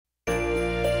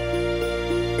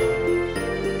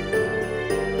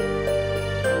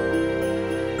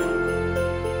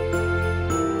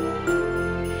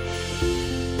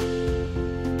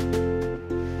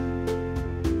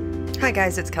Hi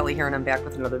guys, it's Kelly here and I'm back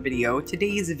with another video.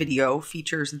 Today's video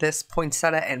features this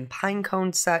poinsettia and pine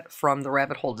cone set from the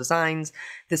Rabbit Hole Designs.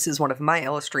 This is one of my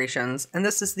illustrations and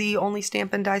this is the only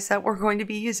stamp and die set we're going to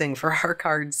be using for our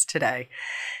cards today.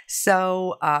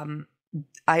 So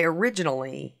I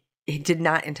originally did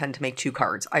not intend to make two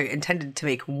cards. I intended to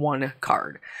make one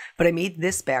card, but I made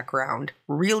this background,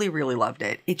 really loved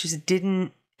it. It just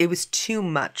didn't, it was too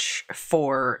much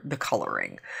for the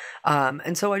coloring.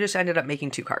 And so I just ended up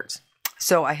making two cards.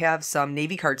 So I have some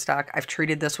navy cardstock. I've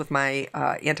treated this with my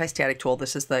anti-static tool.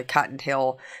 This is the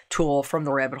Cottontail tool from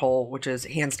the Rabbit Hole, which is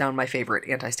hands down my favorite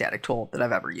anti-static tool that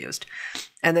I've ever used.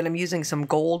 And then I'm using some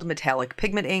gold metallic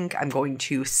pigment ink. I'm going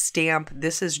to stamp,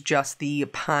 this is just the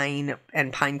pine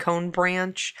and pine cone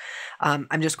branch.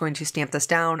 I'm just going to stamp this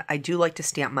down. I do like to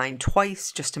stamp mine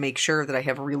twice just to make sure that I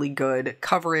have really good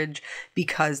coverage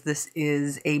because this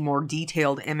is a more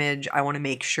detailed image. I want to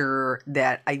make sure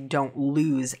that I don't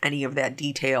lose any of that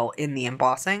detail in the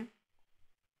embossing.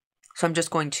 So I'm just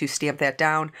going to stamp that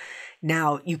down.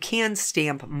 Now you can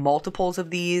stamp multiples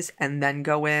of these and then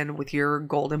go in with your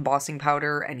gold embossing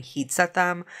powder and heat set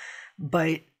them.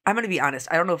 But I'm going to be honest,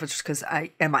 I don't know if it's just because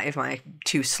am I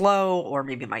too slow or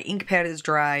maybe my ink pad is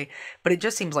dry, but it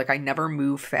just seems like I never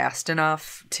move fast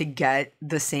enough to get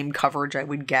the same coverage I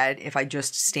would get if I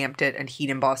just stamped it and heat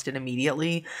embossed it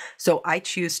immediately. So I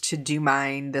choose to do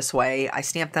mine this way. I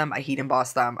stamp them, I heat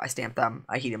emboss them, I stamp them,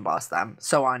 I heat emboss them,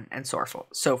 so on and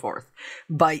so forth.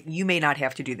 But you may not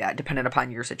have to do that depending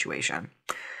upon your situation.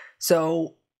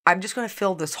 So I'm just going to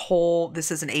fill this whole, this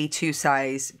is an A2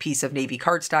 size piece of navy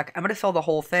cardstock. I'm going to fill the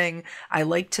whole thing. I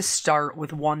like to start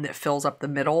with one that fills up the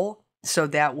middle. So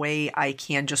that way I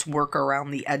can just work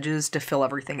around the edges to fill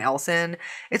everything else in.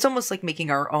 It's almost like making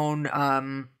our own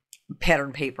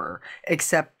pattern paper,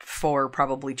 except for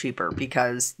probably cheaper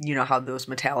because you know how those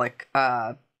metallic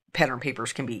pattern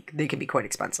papers can be, they can be quite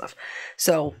expensive.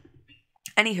 So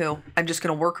anywho, I'm just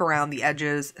going to work around the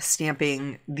edges,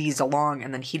 stamping these along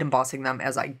and then heat embossing them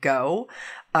as I go.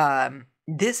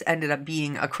 This ended up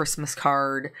being a Christmas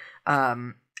card,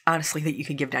 honestly, that you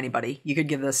could give to anybody. You could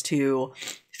give this to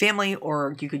family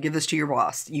or you could give this to your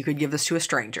boss. You could give this to a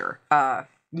stranger.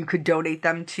 You could donate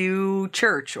them to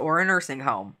church or a nursing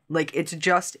home. Like, it's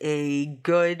just a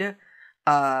good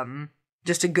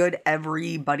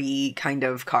everybody kind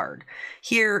of card.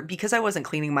 Here, because I wasn't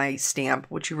cleaning my stamp,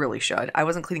 which you really should, I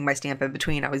wasn't cleaning my stamp in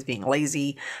between, I was being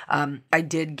lazy. I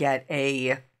did get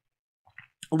a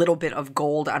little bit of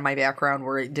gold on my background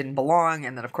where it didn't belong,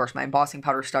 and then of course my embossing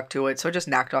powder stuck to it, so I just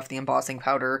knocked off the embossing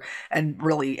powder, and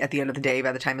really at the end of the day,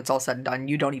 by the time it's all said and done,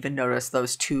 you don't even notice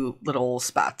those two little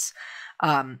spots.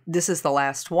 This is the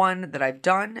last one that I've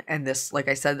done, and this, like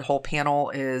I said, the whole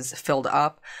panel is filled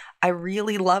up. I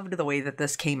really loved the way that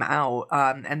this came out,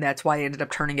 and that's why I ended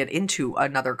up turning it into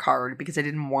another card, because I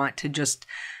didn't want to just,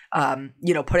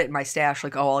 you know, put it in my stash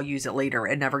like, oh, I'll use it later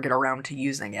and never get around to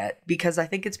using it, because I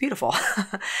think it's beautiful.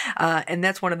 And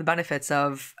that's one of the benefits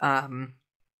of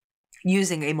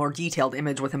using a more detailed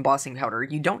image with embossing powder.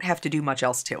 You don't have to do much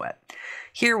else to it.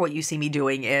 Here, what you see me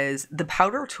doing is the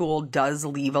powder tool does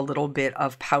leave a little bit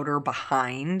of powder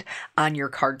behind on your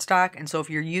cardstock. And so if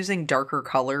you're using darker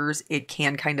colors, it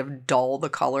can kind of dull the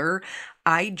color.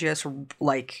 I just,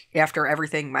 like, after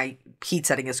everything, my heat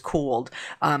setting is cooled,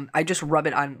 I just rub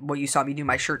it on what you saw me do,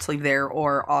 my shirt sleeve there,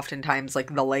 or oftentimes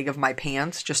like the leg of my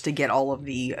pants, just to get all of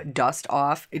the dust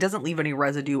off. It doesn't leave any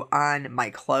residue on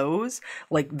my clothes,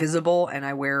 like visible, and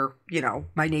I wear, you know,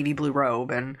 my navy blue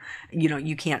robe, and, you know,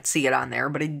 you can't see it on there,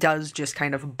 but it does just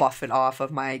kind of buff it off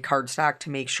of my cardstock to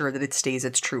make sure that it stays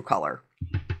its true color.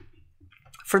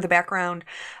 For the background,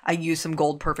 I used some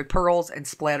gold perfect pearls and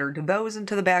splattered those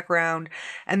into the background.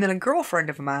 And then a girlfriend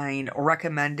of mine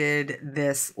recommended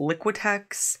this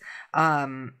Liquitex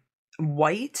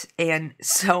white. And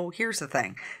so here's the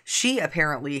thing. She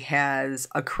apparently has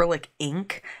acrylic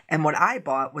ink, and what I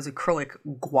bought was acrylic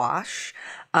gouache.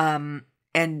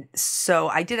 And so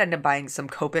I did end up buying some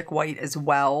Copic white as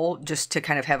well, just to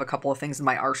kind of have a couple of things in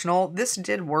my arsenal. This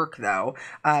did work though,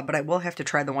 but I will have to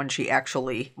try the one she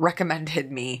actually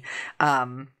recommended me.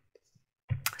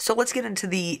 So let's get into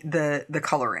the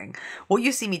coloring. What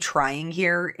you see me trying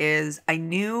here is I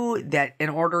knew that in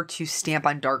order to stamp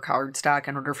on dark cardstock,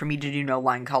 in order for me to do no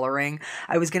line coloring,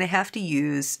 I was going to have to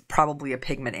use probably a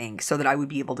pigment ink so that I would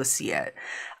be able to see it.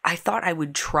 I thought I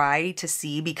would try to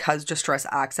see, because Distress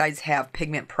Oxides have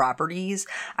pigment properties,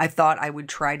 I thought I would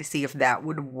try to see if that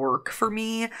would work for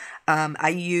me. I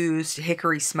used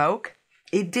Hickory Smoke.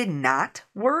 It did not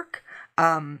work.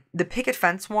 The Picket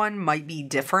Fence one might be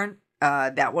different.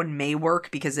 That one may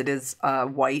work because it is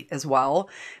white as well,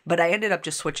 but I ended up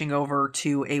just switching over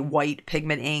to a white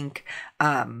pigment ink.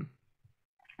 I'm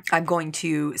going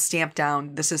to stamp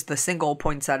down, this is the single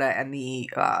poinsettia and the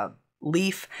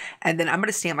leaf, and then I'm going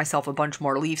to stamp myself a bunch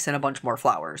more leaves and a bunch more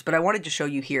flowers. But I wanted to show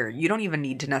you here, you don't even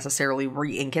need to necessarily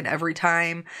re-ink it every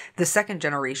time. The second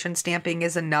generation stamping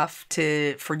is enough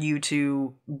for you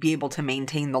to be able to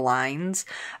maintain the lines.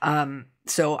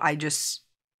 So I just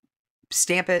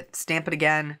stamp it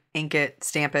again, ink it,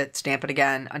 stamp it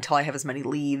again until I have as many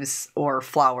leaves or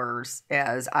flowers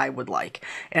as I would like.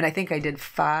 And I think I did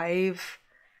five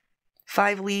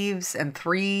leaves and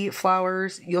 3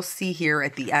 flowers. You'll see here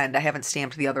at the end, I haven't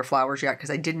stamped the other flowers yet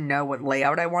because I didn't know what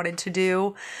layout I wanted to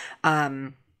do.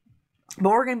 But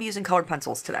we're going to be using colored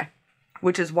pencils today,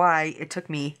 which is why it took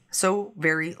me so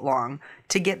very long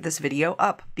to get this video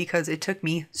up, because it took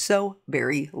me so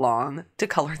very long to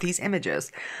color these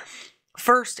images.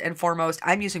 First and foremost,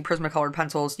 I'm using Prismacolor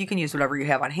pencils. You can use whatever you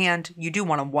have on hand. You do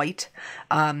want them white.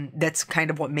 That's kind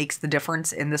of what makes the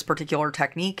difference in this particular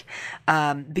technique.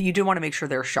 But you do want to make sure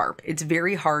they're sharp. It's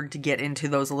very hard to get into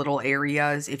those little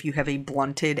areas if you have a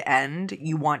blunted end.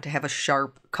 You want to have a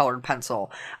sharp colored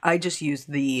pencil. I just use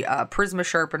the Prisma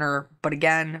sharpener, but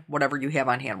again, whatever you have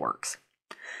on hand works.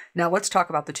 Now let's talk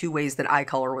about the 2 ways that I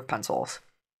color with pencils.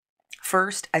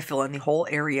 First, I fill in the whole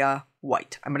area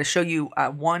white. I'm going to show you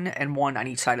 1 and 1 on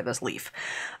each side of this leaf.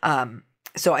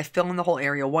 So I fill in the whole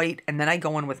area white, and then I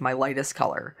go in with my lightest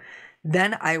color.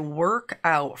 Then I work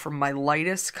out from my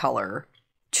lightest color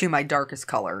to my darkest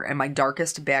color, and my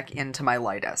darkest back into my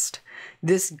lightest.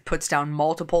 This puts down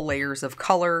multiple layers of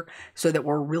color so that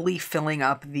we're really filling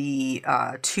up the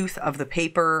tooth of the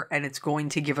paper, and it's going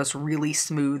to give us really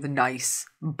smooth, nice,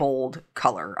 bold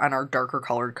color on our darker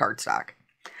colored cardstock.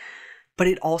 But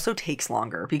it also takes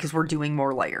longer because we're doing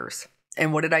more layers.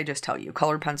 And what did I just tell you?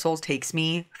 Colored pencils takes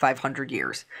me 500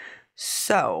 years.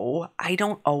 So I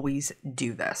don't always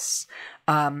do this.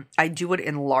 I do it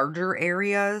in larger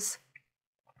areas.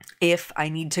 If I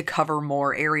need to cover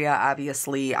more area,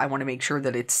 obviously, I want to make sure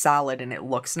that it's solid and it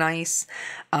looks nice.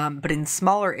 But in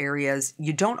smaller areas,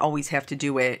 you don't always have to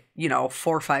do it,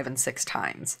 4, 5, and 6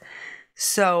 times.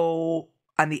 So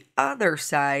on the other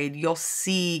side, you'll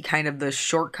see kind of the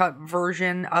shortcut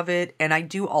version of it, and I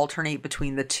do alternate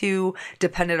between the 2,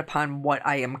 dependent upon what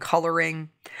I am coloring.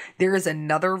 There is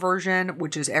another version,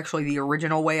 which is actually the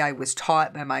original way I was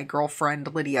taught by my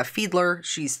girlfriend, Lydia Fiedler.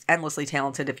 She's endlessly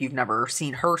talented if you've never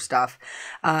seen her stuff.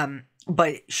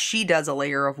 But she does a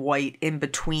layer of white in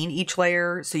between each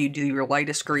layer. So you do your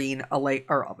lightest green, a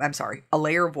layer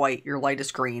of white, your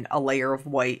lightest green, a layer of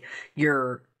white,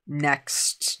 your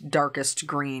next darkest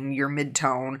green, your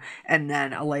mid-tone, and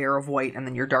then a layer of white, and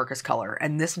then your darkest color.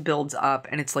 And this builds up,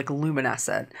 and it's like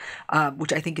luminescent,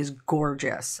 which I think is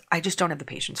gorgeous. I just don't have the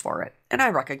patience for it. And I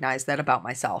recognize that about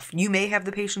myself. You may have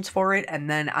the patience for it, and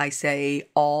then I say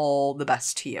all the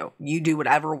best to you. You do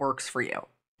whatever works for you.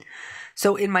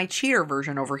 So in my cheater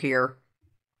version over here,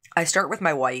 I start with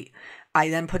my white. I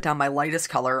then put down my lightest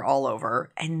color all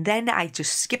over, and then I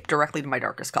just skip directly to my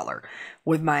darkest color.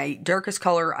 With my darkest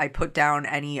color, I put down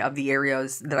any of the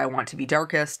areas that I want to be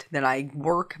darkest. Then I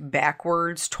work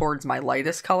backwards towards my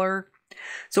lightest color.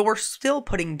 So we're still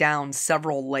putting down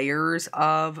several layers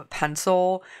of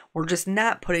pencil. We're just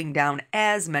not putting down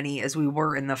as many as we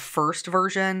were in the first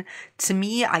version. To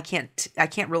me, I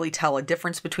can't really tell a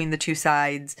difference between the 2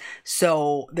 sides.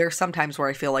 So there's some times where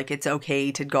I feel like it's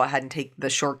okay to go ahead and take the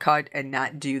shortcut and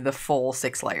not do the full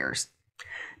 6 layers.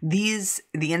 The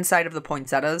inside of the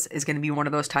poinsettias is going to be one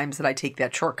of those times that I take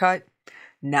that shortcut.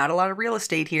 Not a lot of real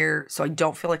estate here, so I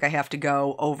don't feel like I have to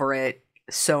go over it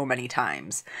so many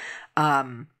times.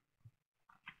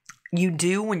 You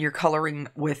do, when you're coloring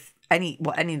with any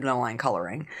no-line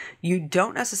coloring, you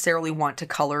don't necessarily want to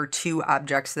color 2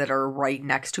 objects that are right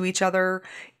next to each other.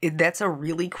 That's a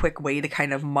really quick way to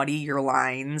kind of muddy your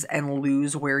lines and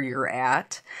lose where you're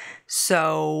at.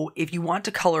 So if you want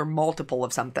to color multiple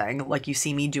of something, like you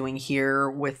see me doing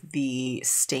here with the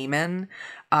stamen,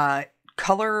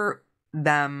 color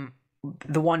them,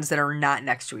 the ones that are not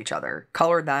next to each other,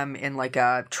 color them in like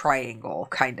a triangle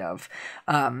kind of.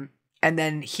 And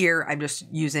then here I'm just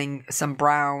using some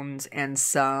browns and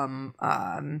some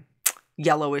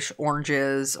yellowish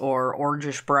oranges or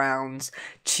orangish browns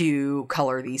to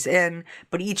color these in.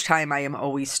 But each time I am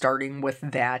always starting with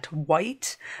that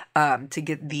white to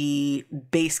get the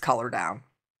base color down.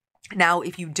 Now,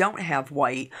 if you don't have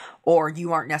white, or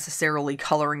you aren't necessarily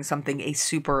coloring something a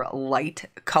super light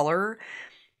color,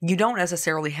 you don't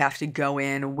necessarily have to go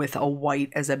in with a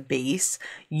white as a base.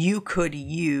 You could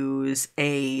use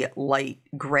a light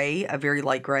gray, a very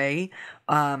light gray,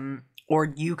 or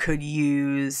you could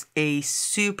use a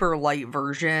super light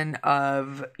version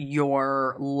of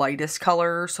your lightest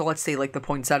color. So let's say like the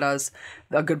poinsettias,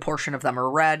 a good portion of them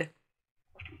are red.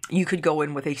 You could go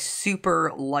in with a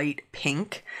super light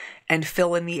pink and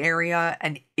fill in the area.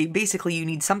 And basically you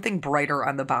need something brighter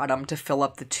on the bottom to fill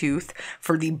up the tooth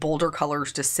for the bolder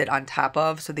colors to sit on top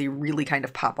of, so they really kind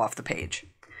of pop off the page.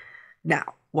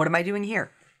 Now, what am I doing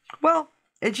here? Well,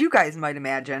 as you guys might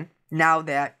imagine, now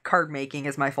that card making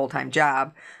is my full-time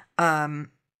job,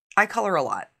 I color a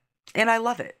lot and I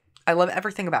love it. I love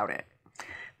everything about it.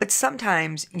 But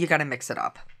sometimes you got to mix it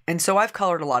up. And so I've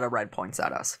colored a lot of red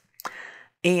poinsettias.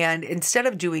 And instead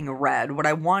of doing red, what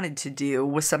I wanted to do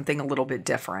was something a little bit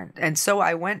different. And so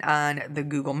I went on the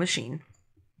Google machine,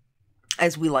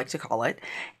 as we like to call it,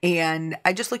 and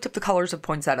I just looked up the colors of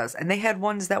poinsettias, and they had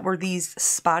ones that were these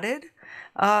spotted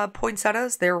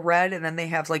poinsettias. They're red, and then they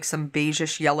have like some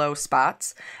beigeish yellow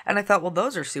spots. And I thought, well,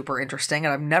 those are super interesting,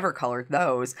 and I've never colored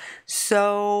those.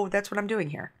 So that's what I'm doing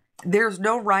here. There's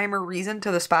no rhyme or reason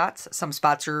to the spots. Some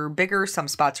spots are bigger. Some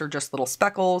spots are just little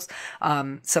speckles.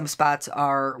 Some spots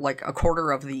are like a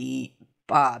quarter of the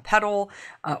petal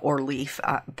or leaf.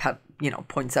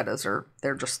 Poinsettias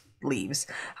they're just leaves.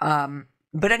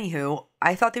 But anywho,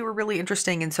 I thought they were really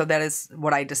interesting, and so that is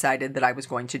what I decided that I was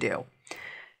going to do.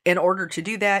 In order to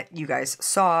do that, you guys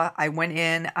saw, I went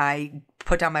in, I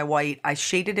put down my white, I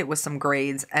shaded it with some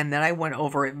grades, and then I went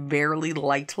over it very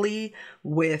lightly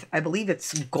with, I believe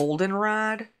it's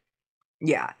goldenrod.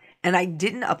 Yeah. And I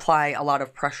didn't apply a lot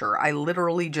of pressure. I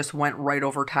literally just went right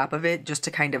over top of it just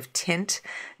to kind of tint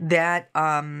that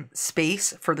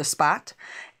space for the spot,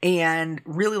 and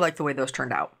really like the way those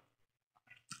turned out.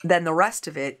 Then the rest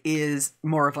of it is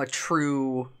more of a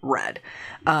true red.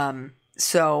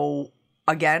 So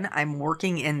again, I'm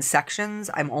working in sections.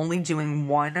 I'm only doing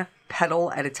one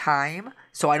petal at a time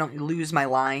so I don't lose my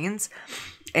lines.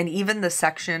 And even the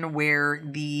section where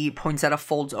the poinsettia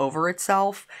folds over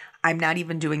itself, I'm not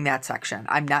even doing that section.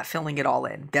 I'm not filling it all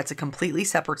in. That's a completely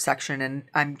separate section, and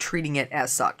I'm treating it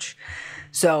as such.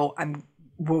 So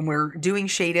when we're doing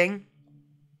shading,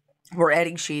 we're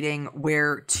adding shading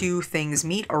where two things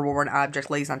meet, or where an object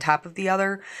lays on top of the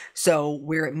other. So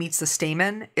where it meets the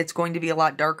stamen, it's going to be a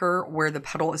lot darker. Where the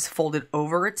petal is folded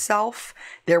over itself,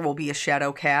 there will be a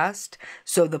shadow cast.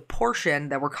 So the portion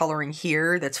that we're coloring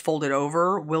here that's folded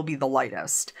over will be the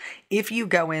lightest. If you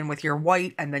go in with your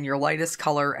white and then your lightest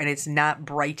color and it's not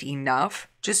bright enough,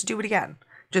 just do it again.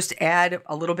 Just add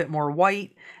a little bit more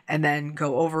white and then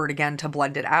go over it again to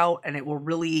blend it out, and it will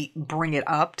really bring it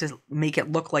up to make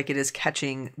it look like it is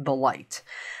catching the light.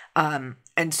 And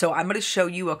so I'm going to show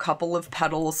you a couple of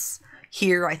petals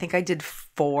here. I think I did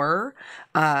 4.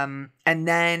 And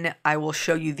then I will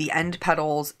show you the end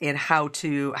petals and how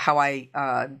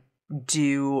I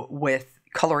do with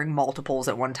coloring multiples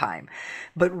at one time.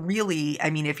 But really, I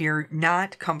mean, if you're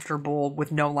not comfortable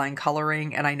with no line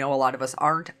coloring, and I know a lot of us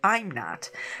aren't, I'm not,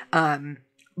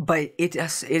 but it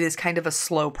is kind of a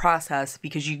slow process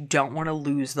because you don't want to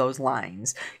lose those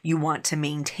lines. You want to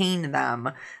maintain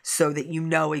them so that you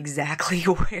know exactly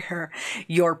where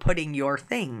you're putting your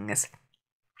things.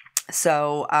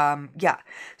 So, yeah.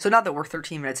 So now that we're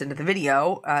 13 minutes into the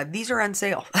video, these are on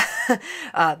sale.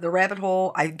 The rabbit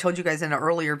hole, I told you guys in an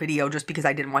earlier video just because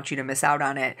I didn't want you to miss out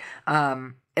on it.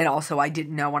 And also I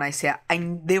didn't know when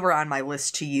they were on my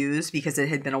list to use because it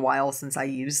had been a while since I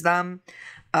used them.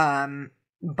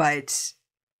 But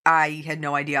I had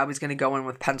no idea I was going to go in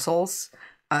with pencils.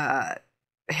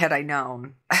 Had I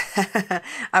known,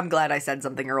 I'm glad I said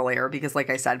something earlier because like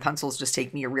I said, pencils just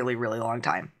take me a really, really long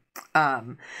time.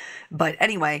 But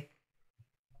anyway,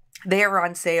 they are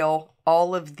on sale.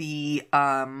 All of the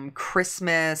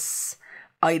Christmas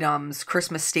items,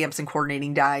 Christmas stamps and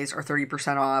coordinating dies are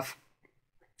 30% off.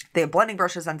 They have blending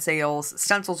brushes on sales.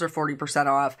 Stencils are 40%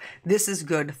 off. This is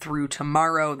good through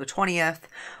tomorrow, the 20th.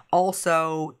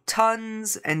 Also,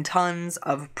 tons and tons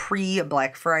of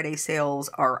pre-Black Friday sales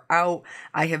are out.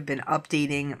 I have been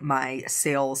updating my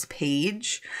sales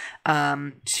page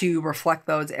to reflect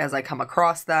those as I come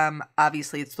across them.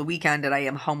 Obviously, it's the weekend and I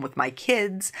am home with my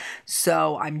kids,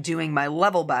 so I'm doing my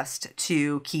level best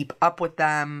to keep up with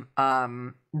them.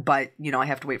 But, you know, I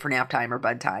have to wait for nap time or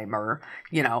bedtime or,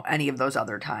 you know, any of those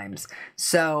other times.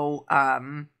 So,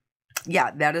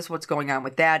 yeah, that is what's going on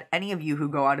with that. Any of you who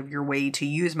go out of your way to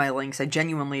use my links, I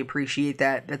genuinely appreciate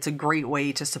that. That's a great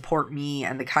way to support me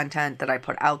and the content that I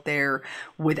put out there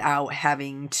without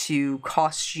having to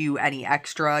cost you any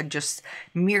extra, just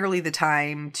merely the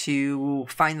time to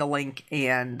find the link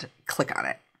and click on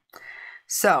it.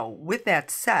 So with that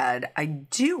said, I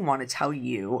do want to tell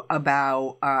you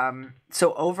about,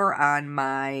 so over on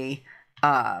my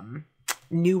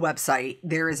new website,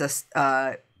 there is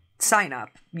a sign up.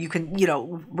 You can, you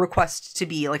know, request to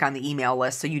be like on the email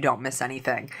list so you don't miss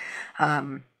anything.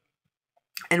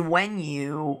 And when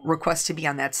you request to be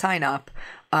on that sign up,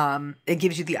 it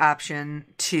gives you the option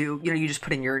to, you know, you just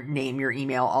put in your name, your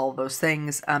email, all of those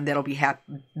things. That'll be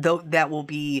that will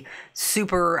be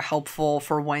super helpful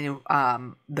for when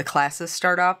the classes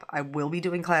start up. I will be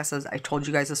doing classes. I told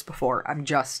you guys this before.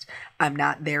 I'm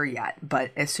not there yet.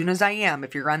 But as soon as I am,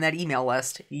 if you're on that email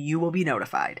list, you will be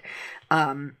notified.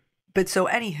 But so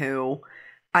anywho,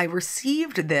 I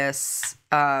received this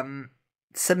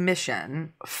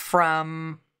submission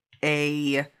from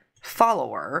a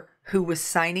follower who was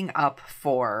signing up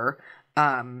for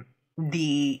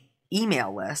the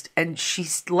email list, and she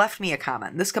left me a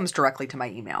comment. This comes directly to my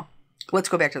email. Let's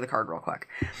go back to the card real quick.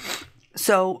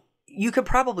 So you could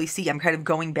probably see I'm kind of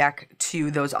going back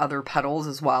to those other petals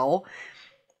as well.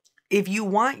 If you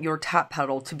want your top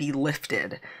petal to be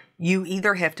lifted, you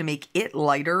either have to make it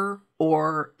lighter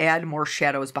or add more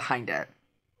shadows behind it.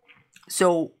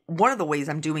 So one of the ways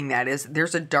I'm doing that is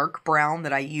there's a dark brown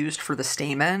that I used for the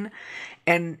stamen.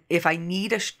 And if I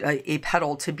need a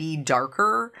petal to be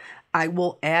darker, I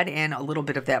will add in a little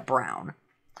bit of that brown.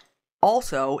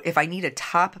 Also, if I need a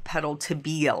top petal to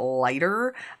be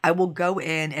lighter, I will go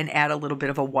in and add a little bit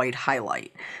of a white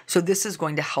highlight. So this is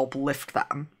going to help lift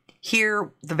them. Here,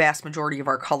 the vast majority of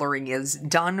our coloring is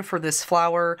done for this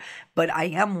flower, but I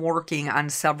am working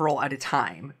on several at a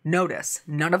time. Notice,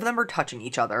 none of them are touching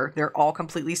each other. They're all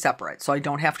completely separate, so I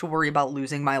don't have to worry about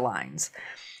losing my lines.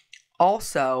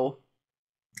 Also,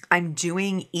 I'm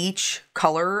doing each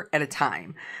color at a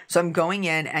time. So I'm going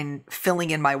in and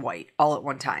filling in my white all at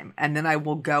one time. And then I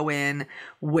will go in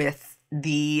with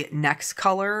the next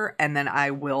color, and then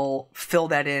I will fill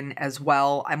that in as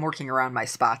well. I'm working around my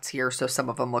spots here, so some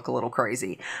of them look a little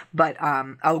crazy. But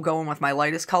I'll go in with my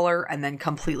lightest color and then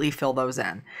completely fill those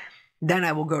in. Then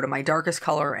I will go to my darkest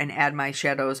color and add my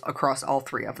shadows across all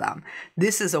three of them.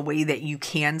 This is a way that you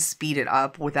can speed it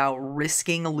up without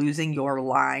risking losing your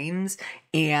lines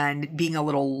and being a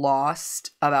little lost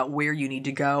about where you need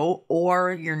to go,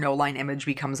 or your no-line image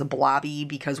becomes a blobby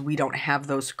because we don't have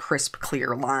those crisp,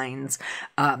 clear lines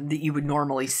that you would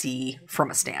normally see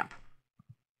from a stamp.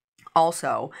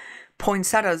 Also,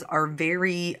 poinsettias are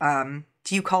very,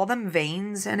 do you call them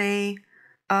veins in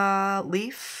a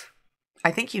leaf? I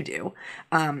think you do.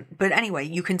 But anyway,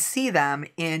 you can see them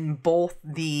in both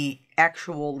the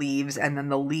actual leaves and then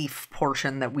the leaf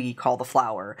portion that we call the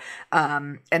flower.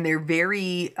 And they're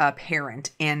very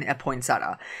apparent in a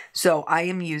poinsettia. So I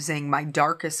am using my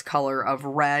darkest color of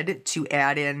red to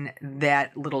add in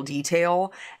that little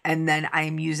detail. And then I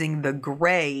am using the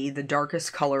gray, the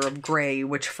darkest color of gray,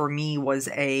 which for me was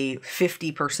a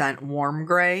 50% warm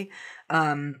gray.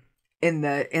 In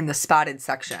the spotted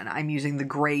section, I'm using the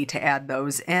gray to add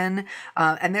those in.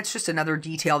 And that's just another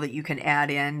detail that you can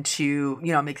add in to,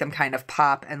 you know, make them kind of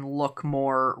pop and look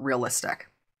more realistic.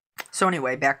 So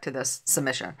anyway, back to this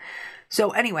submission. So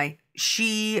anyway,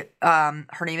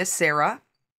 her name is Sarah.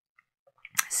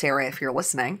 Sarah, if you're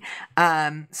listening.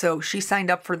 So she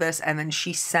signed up for this, and then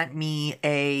she sent me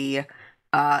a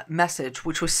message,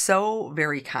 which was so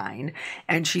very kind.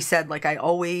 And she said, like, I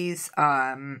always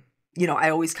come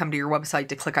to your website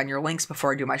to click on your links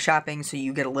before I do my shopping, so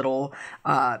you get a little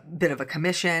bit of a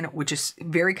commission, which is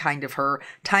very kind of her.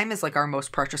 Time is like our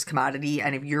most precious commodity,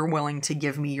 and if you're willing to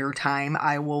give me your time,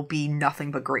 I will be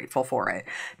nothing but grateful for it,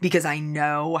 because I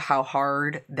know how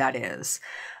hard that is.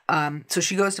 So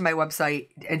she goes to my website,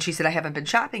 and she said, I haven't been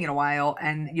shopping in a while,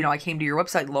 and, you know, I came to your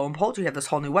website, lo and behold, you have this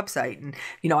whole new website, and,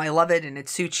 you know, I love it, and it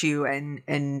suits you, and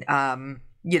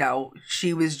you know,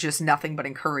 she was just nothing but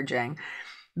encouraging.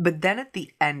 But then at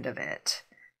the end of it,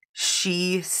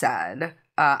 she said,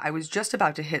 I was just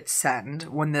about to hit send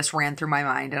when this ran through my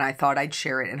mind, and I thought I'd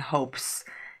share it in hopes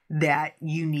that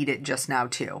you need it just now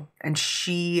too. And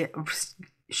she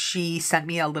sent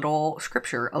me a little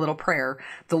scripture, a little prayer.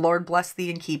 The Lord bless thee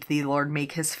and keep thee. The Lord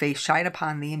make his face shine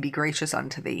upon thee and be gracious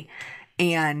unto thee.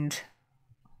 And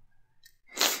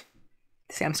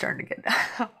see, I'm starting to get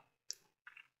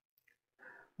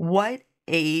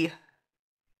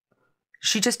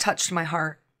she just touched my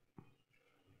heart.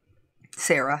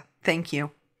 Sarah, thank you.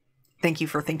 Thank you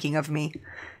for thinking of me,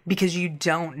 because you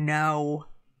don't know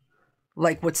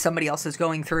like what somebody else is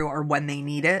going through or when they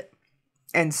need it.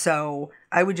 And so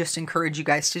I would just encourage you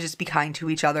guys to just be kind to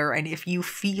each other. And if you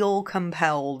feel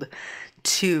compelled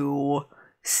to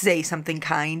say something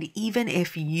kind, even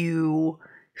if you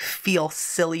feel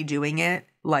silly doing it,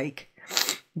 like,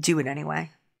 do it anyway.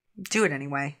 Do it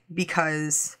anyway,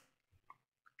 because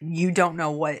you don't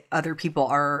know what other people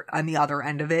are on the other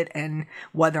end of it and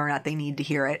whether or not they need to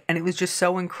hear it. And it was just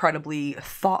so incredibly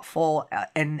thoughtful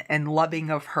and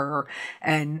loving of her.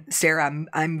 And Sarah,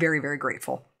 I'm very, very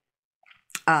grateful.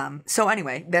 So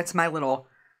anyway, that's my little,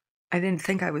 I didn't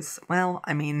think I was, well,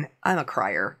 I mean, I'm a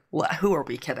crier. Who are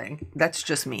we kidding? That's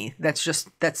just me. That's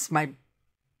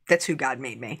who God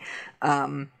made me.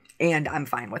 And I'm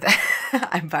fine with it.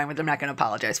 I'm fine with it. I'm not going to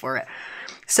apologize for it.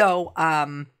 So,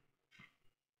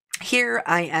 here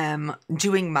I am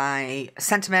doing my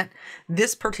sentiment.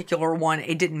 This particular one,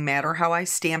 it didn't matter how I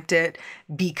stamped it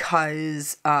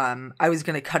because I was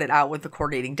going to cut it out with the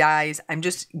coordinating dies. I'm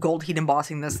just gold heat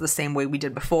embossing this the same way we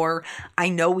did before. I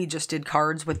know we just did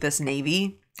cards with this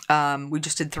navy. We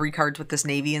just did 3 cards with this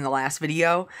navy in the last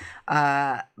video.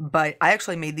 But I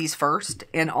actually made these first,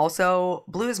 and also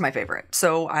blue is my favorite.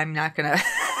 So I'm not going to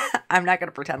I'm not going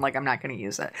to pretend like I'm not going to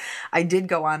use it. I did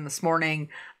go on this morning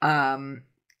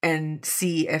and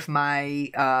see if my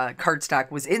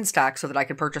cardstock was in stock so that I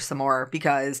could purchase some more,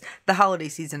 because the holiday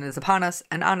season is upon us,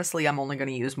 and honestly, I'm only going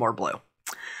to use more blue.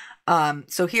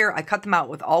 So here I cut them out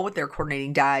with their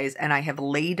coordinating dies, and I have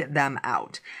laid them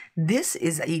out. This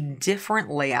is a different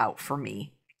layout for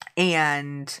me,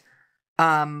 and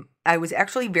I was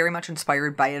actually very much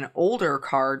inspired by an older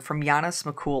card from Giannis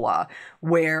Makula,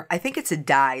 where I think it's a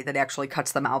die that actually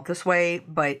cuts them out this way,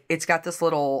 but it's got this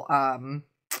little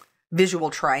visual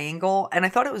triangle, and I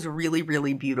thought it was really,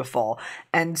 really beautiful.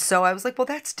 And so I was like, well,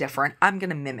 that's different. I'm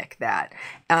going to mimic that.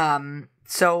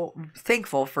 So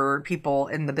thankful for people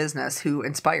in the business who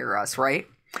inspire us, right?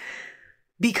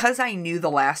 Because I knew the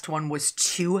last one was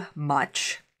too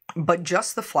much, but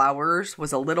just the flowers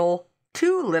was a little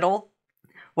too little,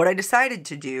 what I decided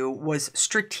to do was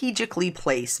strategically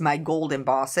place my gold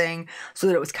embossing so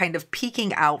that it was kind of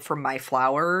peeking out from my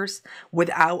flowers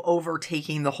without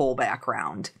overtaking the whole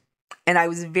background. And I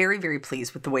was very, very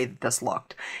pleased with the way that this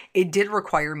looked. It did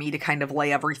require me to kind of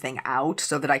lay everything out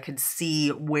so that I could see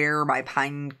where my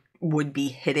pine would be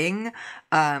hitting.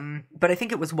 But I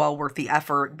think it was well worth the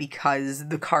effort because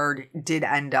the card did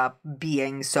end up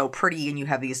being so pretty, and you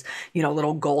have these,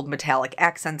 little gold metallic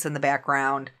accents in the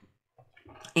background.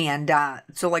 And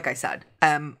so like I said,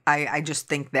 I just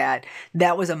think that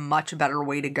was a much better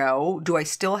way to go. Do I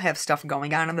still have stuff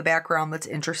going on in the background that's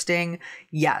interesting?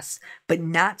 Yes, but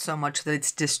not so much that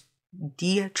it's just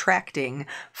detracting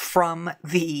from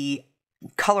the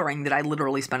coloring that I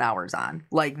literally spent hours on.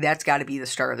 Like, that's got to be the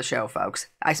star of the show, folks.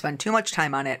 I spend too much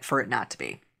time on it for it not to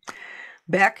be.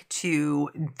 Back to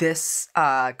this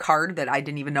card that I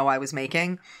didn't even know I was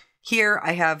making. Here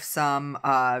I have some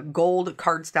gold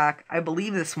cardstock. I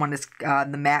believe this one is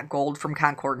the matte gold from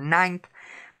Concord 9th.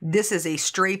 This is a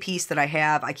stray piece that I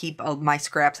have. I keep my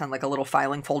scraps on like a little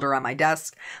filing folder on my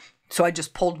desk. So I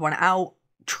just pulled one out,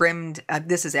 trimmed.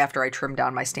 This is after I trimmed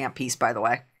down my stamp piece, by the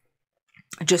way.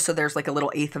 Just so there's like a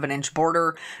little 1/8 of an inch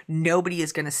border. Nobody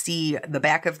is going to see the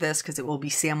back of this because it will be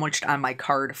sandwiched on my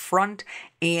card front.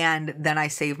 And then I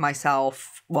save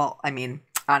myself, well, I mean,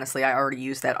 honestly, I already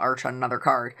used that arch on another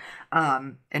card.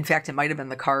 In fact, it might have been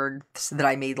the cards that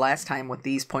I made last time with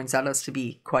these poinsettias, to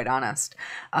be quite honest.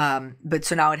 But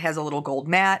so now it has a little gold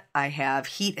mat. I have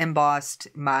heat embossed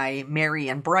my Merry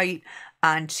and Bright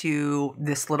onto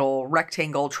this little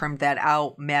rectangle, trimmed that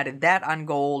out, matted that on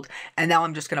gold, and now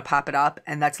I'm just going to pop it up,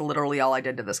 and that's literally all I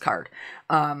did to this card.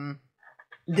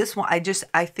 This one,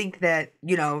 I think that,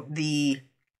 the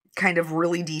kind of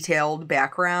really detailed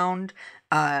background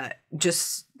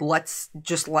just lets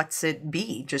it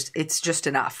be. It's just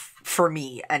enough for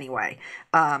me anyway.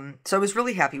 So I was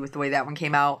really happy with the way that one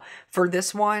came out. For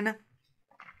this one,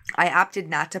 I opted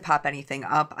not to pop anything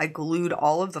up. I glued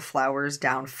all of the flowers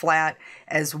down flat,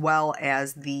 as well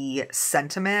as the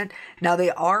sentiment. Now they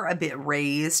are a bit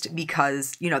raised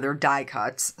because, they're die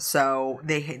cuts, so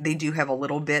they do have a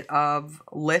little bit of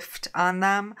lift on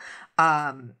them.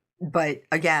 But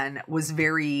again, was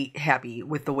very happy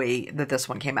with the way that this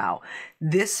one came out.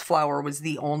 This flower was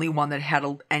the only one that had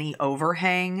any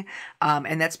overhang,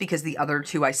 and that's because the other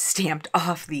two I stamped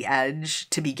off the edge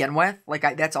to begin with. Like,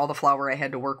 that's all the flower I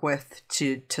had to work with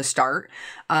to start.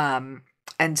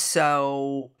 And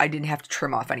so I didn't have to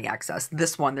trim off any excess.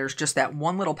 This one, there's just that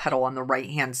one little petal on the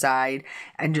right-hand side,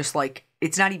 and just like,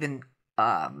 it's not even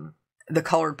the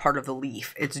colored part of the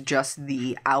leaf. It's just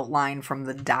the outline from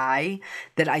the die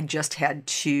that I just had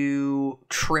to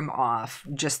trim off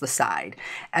just the side.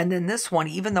 And then this one,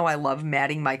 even though I love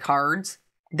matting my cards,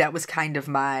 that was kind of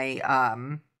my,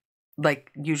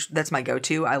 that's my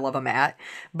go-to. I love a matte.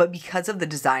 But because of the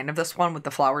design of this one with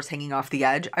the flowers hanging off the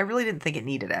edge, I really didn't think it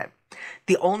needed it.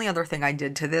 The only other thing I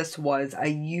did to this was I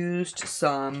used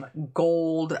some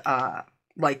gold,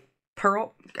 like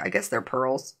pearl, I guess they're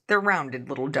pearls. They're rounded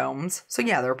little domes. So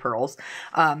yeah, they're pearls.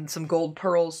 Some gold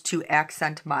pearls to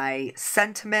accent my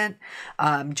sentiment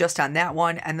just on that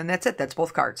one. And then that's it. That's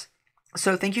both cards.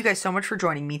 So thank you guys so much for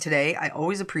joining me today. I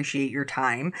always appreciate your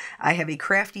time. I have a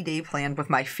crafty day planned with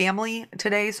my family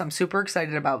today, so I'm super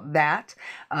excited about that.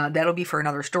 That'll be for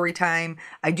another story time.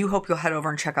 I do hope you'll head over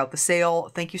and check out the sale.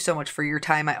 Thank you so much for your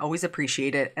time. I always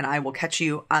appreciate it, and I will catch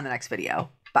you on the next video.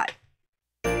 Bye.